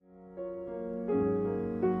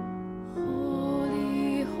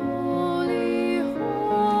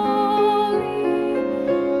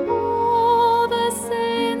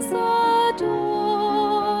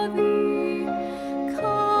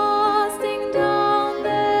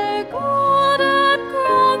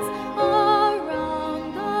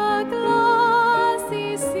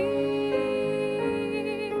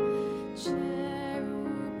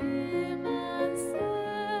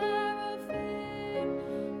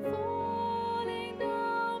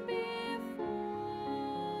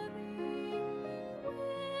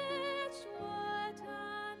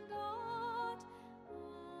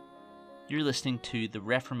You're listening to the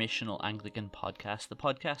Reformational Anglican Podcast, the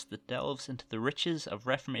podcast that delves into the riches of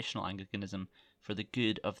Reformational Anglicanism for the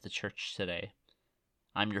good of the Church today.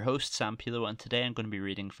 I'm your host, Sam Pilo, and today I'm going to be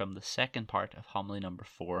reading from the second part of homily number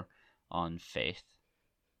 4 on faith.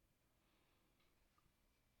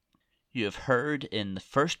 You have heard in the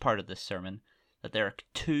first part of this sermon that there are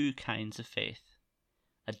two kinds of faith: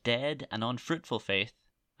 a dead and unfruitful faith,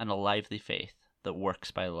 and a lively faith that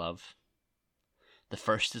works by love. The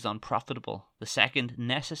first is unprofitable, the second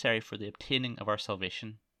necessary for the obtaining of our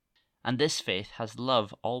salvation. And this faith has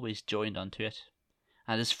love always joined unto it,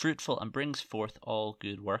 and is fruitful and brings forth all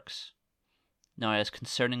good works. Now as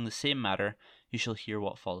concerning the same matter, you shall hear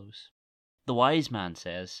what follows. The wise man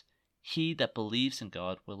says, "He that believes in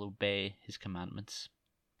God will obey his commandments."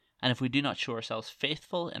 And if we do not show ourselves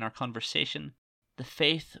faithful in our conversation, the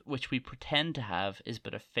faith which we pretend to have is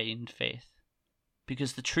but a feigned faith.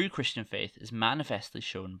 Because the true Christian faith is manifestly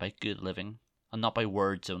shown by good living, and not by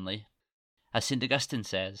words only. As St. Augustine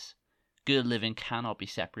says, good living cannot be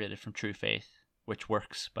separated from true faith, which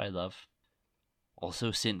works by love.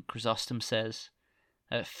 Also St. Chrysostom says,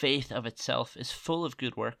 faith of itself is full of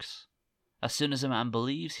good works. As soon as a man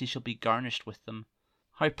believes, he shall be garnished with them.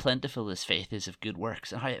 How plentiful this faith is of good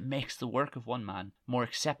works, and how it makes the work of one man more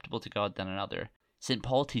acceptable to God than another. St.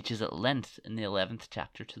 Paul teaches at length in the 11th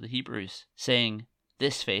chapter to the Hebrews, saying,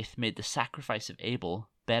 "This faith made the sacrifice of Abel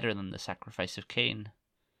better than the sacrifice of Cain.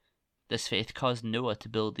 This faith caused Noah to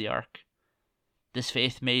build the ark. This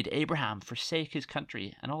faith made Abraham forsake his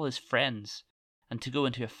country and all his friends, and to go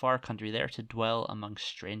into a far country there to dwell among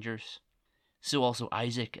strangers. So also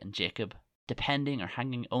Isaac and Jacob, depending or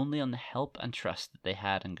hanging only on the help and trust that they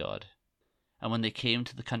had in God. And when they came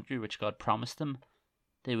to the country which God promised them,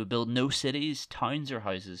 they would build no cities, towns, or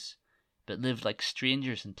houses, but lived like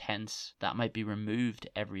strangers in tents that might be removed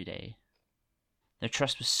every day. Their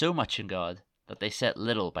trust was so much in God that they set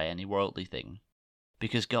little by any worldly thing,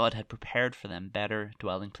 because God had prepared for them better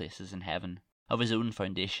dwelling places in heaven, of his own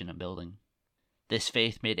foundation and building. This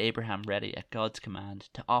faith made Abraham ready at God's command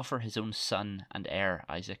to offer his own son and heir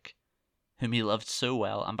Isaac, whom he loved so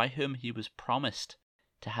well, and by whom he was promised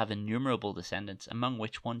to have innumerable descendants, among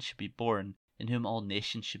which one should be born in whom all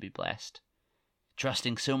nations should be blessed,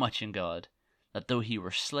 trusting so much in God that though he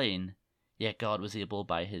were slain, yet God was able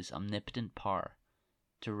by his omnipotent power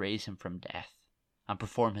to raise him from death and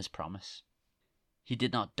perform his promise. He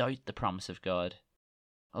did not doubt the promise of God,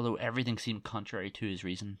 although everything seemed contrary to his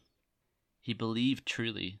reason. He believed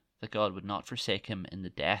truly that God would not forsake him in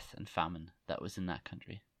the death and famine that was in that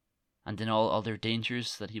country. And in all other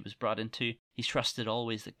dangers that he was brought into, he trusted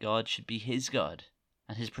always that God should be his God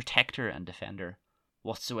and his protector and defender,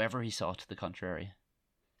 whatsoever he saw to the contrary.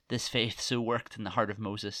 This faith so worked in the heart of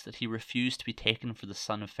Moses that he refused to be taken for the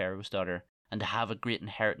son of Pharaoh's daughter and to have a great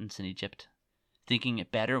inheritance in Egypt, thinking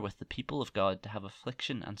it better with the people of God to have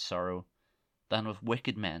affliction and sorrow than with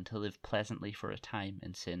wicked men to live pleasantly for a time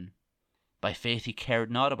in sin. By faith he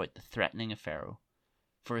cared not about the threatening of Pharaoh,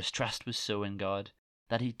 for his trust was so in God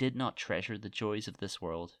that he did not treasure the joys of this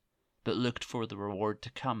world, but looked for the reward to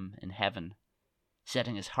come in heaven,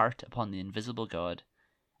 setting his heart upon the invisible God,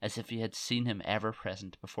 as if he had seen him ever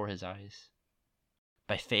present before his eyes.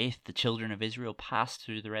 By faith the children of Israel passed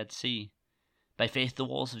through the Red Sea. By faith the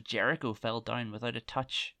walls of Jericho fell down without a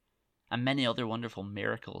touch, and many other wonderful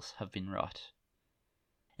miracles have been wrought.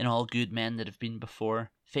 In all good men that have been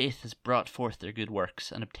before, faith has brought forth their good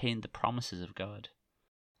works and obtained the promises of God.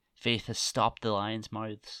 Faith has stopped the lions'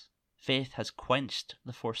 mouths. Faith has quenched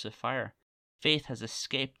the force of fire. Faith has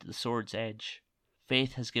escaped the sword's edge.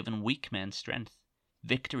 Faith has given weak men strength,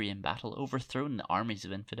 victory in battle, overthrown the armies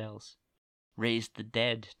of infidels, raised the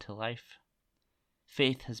dead to life.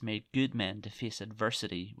 Faith has made good men to face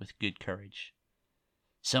adversity with good courage.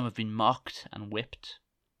 Some have been mocked and whipped,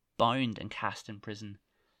 bound and cast in prison.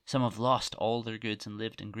 Some have lost all their goods and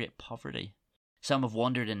lived in great poverty. Some have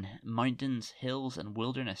wandered in mountains, hills, and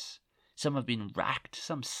wilderness. Some have been racked,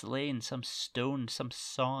 some slain, some stoned, some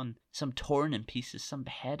sawn, some torn in pieces, some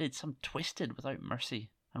beheaded, some twisted without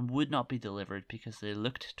mercy, and would not be delivered because they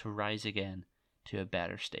looked to rise again to a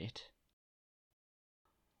better state.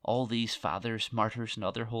 All these fathers, martyrs, and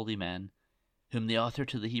other holy men, whom the author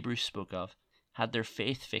to the Hebrews spoke of, had their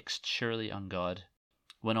faith fixed surely on God,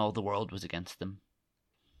 when all the world was against them.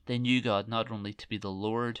 They knew God not only to be the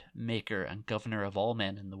Lord, Maker, and Governor of all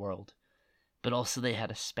men in the world, but also they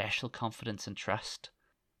had a special confidence and trust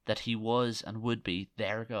that he was and would be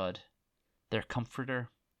their God, their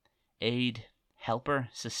comforter, aid, helper,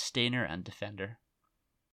 sustainer, and defender.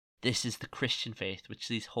 This is the Christian faith which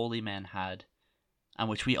these holy men had, and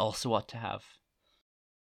which we also ought to have.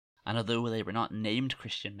 And although they were not named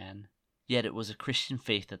Christian men, Yet it was a Christian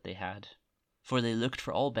faith that they had, for they looked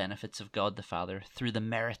for all benefits of God the Father through the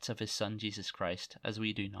merits of his Son Jesus Christ, as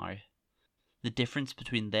we do now. The difference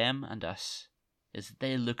between them and us is that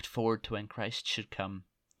they looked forward to when Christ should come,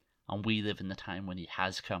 and we live in the time when he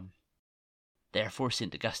has come. Therefore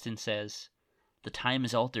St. Augustine says, "The time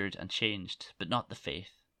is altered and changed, but not the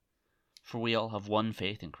faith. For we all have one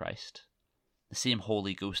faith in Christ. The same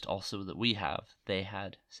Holy Ghost also that we have, they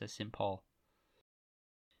had," says St. Paul.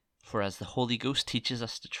 For as the Holy Ghost teaches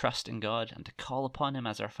us to trust in God and to call upon him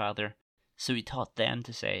as our Father, so he taught them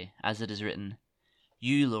to say, as it is written,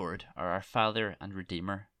 "You, Lord, are our Father and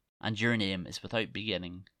Redeemer, and your name is without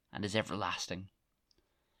beginning and is everlasting."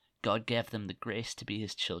 God gave them the grace to be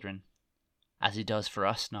his children, as he does for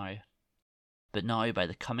us now. But now, by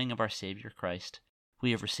the coming of our Saviour Christ,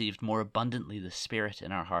 we have received more abundantly the Spirit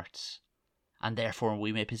in our hearts, and therefore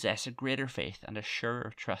we may possess a greater faith and a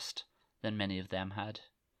surer trust than many of them had.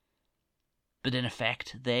 But in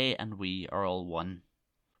effect, they and we are all one.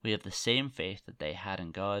 We have the same faith that they had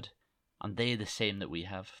in God, and they the same that we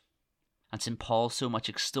have. And St. Paul so much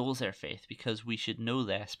extols their faith because we should no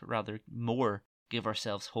less, but rather more, give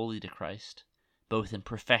ourselves wholly to Christ, both in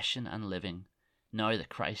profession and living, now that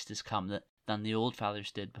Christ is come, than the old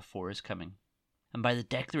fathers did before his coming. And by the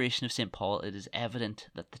declaration of St. Paul, it is evident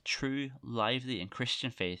that the true, lively, and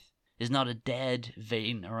Christian faith is not a dead,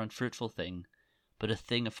 vain, or unfruitful thing, but a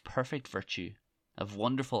thing of perfect virtue, of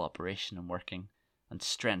wonderful operation and working, and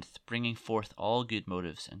strength, bringing forth all good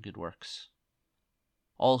motives and good works.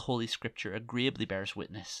 All Holy Scripture agreeably bears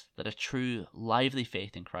witness that a true, lively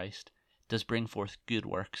faith in Christ does bring forth good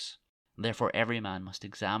works, and therefore every man must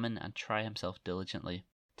examine and try himself diligently,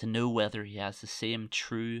 to know whether he has the same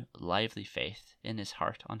true, lively faith in his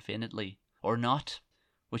heart unfeignedly, or not,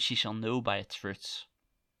 which he shall know by its fruits.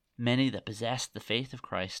 Many that possessed the faith of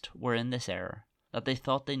Christ were in this error, that they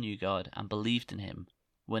thought they knew God and believed in him,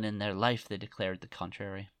 when in their life they declared the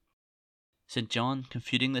contrary. St. John,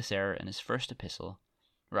 confuting this error in his first epistle,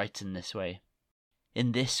 writes in this way,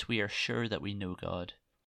 "In this we are sure that we know God,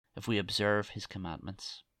 if we observe his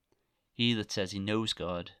commandments. He that says he knows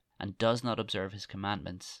God, and does not observe his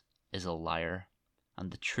commandments, is a liar,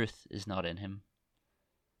 and the truth is not in him."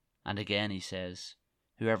 And again he says,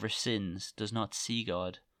 "Whoever sins does not see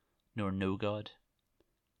God, nor know God.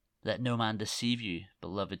 Let no man deceive you,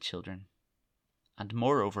 beloved children." And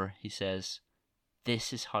moreover, he says,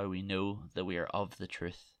 "This is how we know that we are of the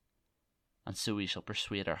truth, and so we shall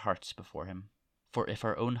persuade our hearts before him. For if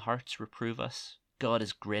our own hearts reprove us, God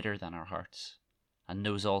is greater than our hearts, and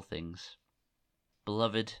knows all things.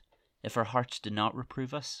 Beloved, if our hearts do not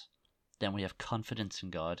reprove us, then we have confidence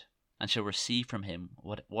in God, and shall receive from him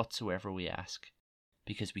whatsoever we ask,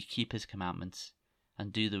 because we keep his commandments,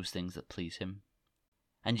 and do those things that please him."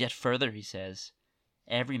 And yet further he says,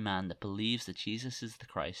 "Every man that believes that Jesus is the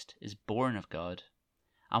Christ is born of God,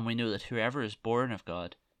 and we know that whoever is born of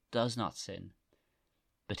God does not sin.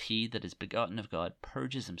 But he that is begotten of God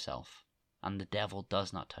purges himself, and the devil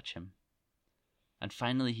does not touch him." And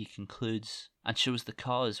finally he concludes and shows the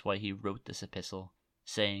cause why he wrote this epistle,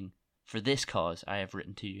 saying, "For this cause I have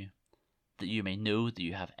written to you, that you may know that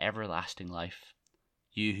you have everlasting life,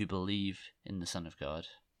 you who believe in the Son of God."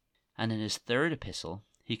 And in his third epistle,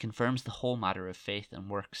 he confirms the whole matter of faith and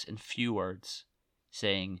works in few words,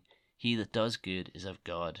 saying, "He that does good is of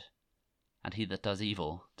God, and he that does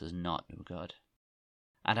evil does not know God."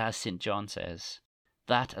 And as St. John says,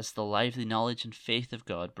 that as the lively knowledge and faith of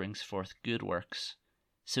God brings forth good works,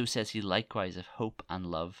 so says he likewise of hope and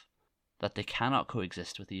love, that they cannot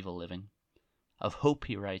coexist with evil living. Of hope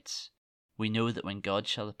he writes, "We know that when God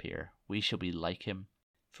shall appear, we shall be like him,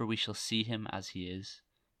 for we shall see him as he is.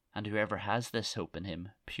 And whoever has this hope in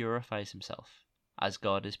him purifies himself, as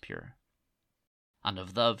God is pure." And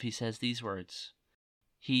of love he says these words,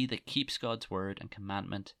 "He that keeps God's word and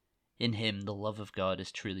commandment, in him the love of God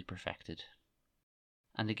is truly perfected."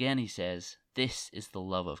 And again he says, "This is the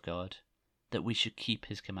love of God, that we should keep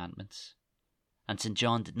his commandments." And St.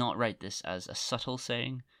 John did not write this as a subtle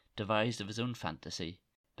saying, devised of his own fantasy,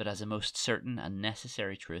 but as a most certain and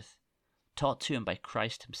necessary truth, taught to him by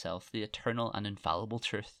Christ himself, the eternal and infallible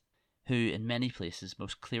truth, who in many places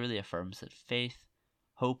most clearly affirms that faith,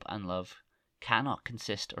 hope, and love cannot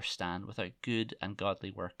consist or stand without good and godly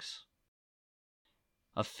works.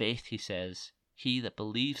 Of faith he says, "He that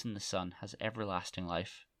believes in the Son has everlasting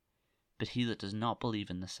life, but he that does not believe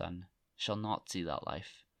in the Son shall not see that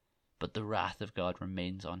life, but the wrath of God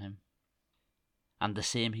remains on him." And the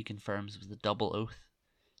same he confirms with a double oath,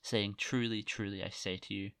 saying, "Truly, truly, I say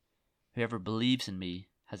to you, whoever believes in me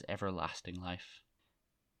has everlasting life."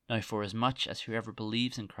 Now, forasmuch as whoever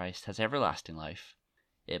believes in Christ has everlasting life,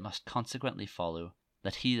 it must consequently follow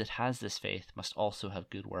that he that has this faith must also have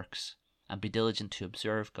good works, and be diligent to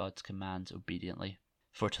observe God's commands obediently.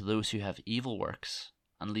 For to those who have evil works,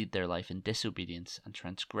 and lead their life in disobedience and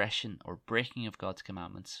transgression or breaking of God's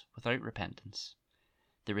commandments without repentance,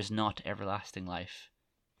 there is not everlasting life,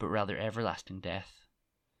 but rather everlasting death.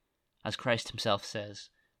 As Christ himself says,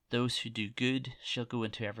 those who do good shall go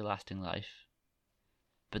into everlasting life,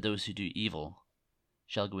 but those who do evil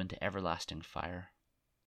shall go into everlasting fire.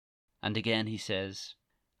 And again he says,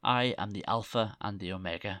 I am the Alpha and the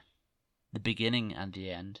Omega, the beginning and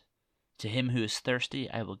the end. To him who is thirsty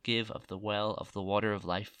I will give of the well of the water of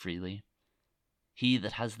life freely. He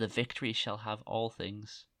that has the victory shall have all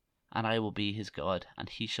things, and I will be his God, and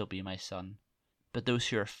he shall be my son. But those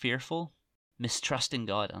who are fearful, mistrusting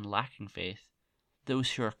God and lacking faith,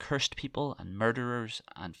 those who are cursed people and murderers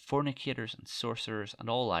and fornicators and sorcerers and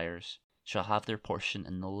all liars, shall have their portion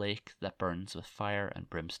in the lake that burns with fire and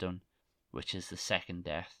brimstone, which is the second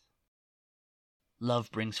death.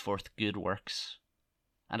 Love brings forth good works,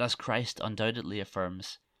 and as Christ undoubtedly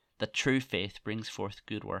affirms that true faith brings forth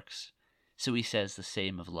good works, so he says the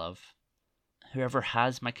same of love. Whoever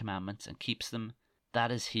has my commandments and keeps them,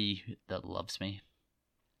 that is he that loves me.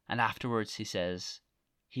 And afterwards he says,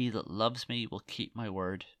 he that loves me will keep my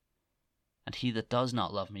word, and he that does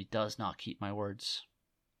not love me does not keep my words.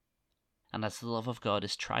 And as the love of God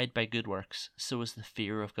is tried by good works, so is the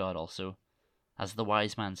fear of God also. As the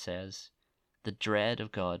wise man says, the dread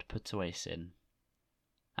of God puts away sin.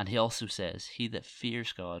 And he also says, he that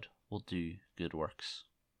fears God will do good works.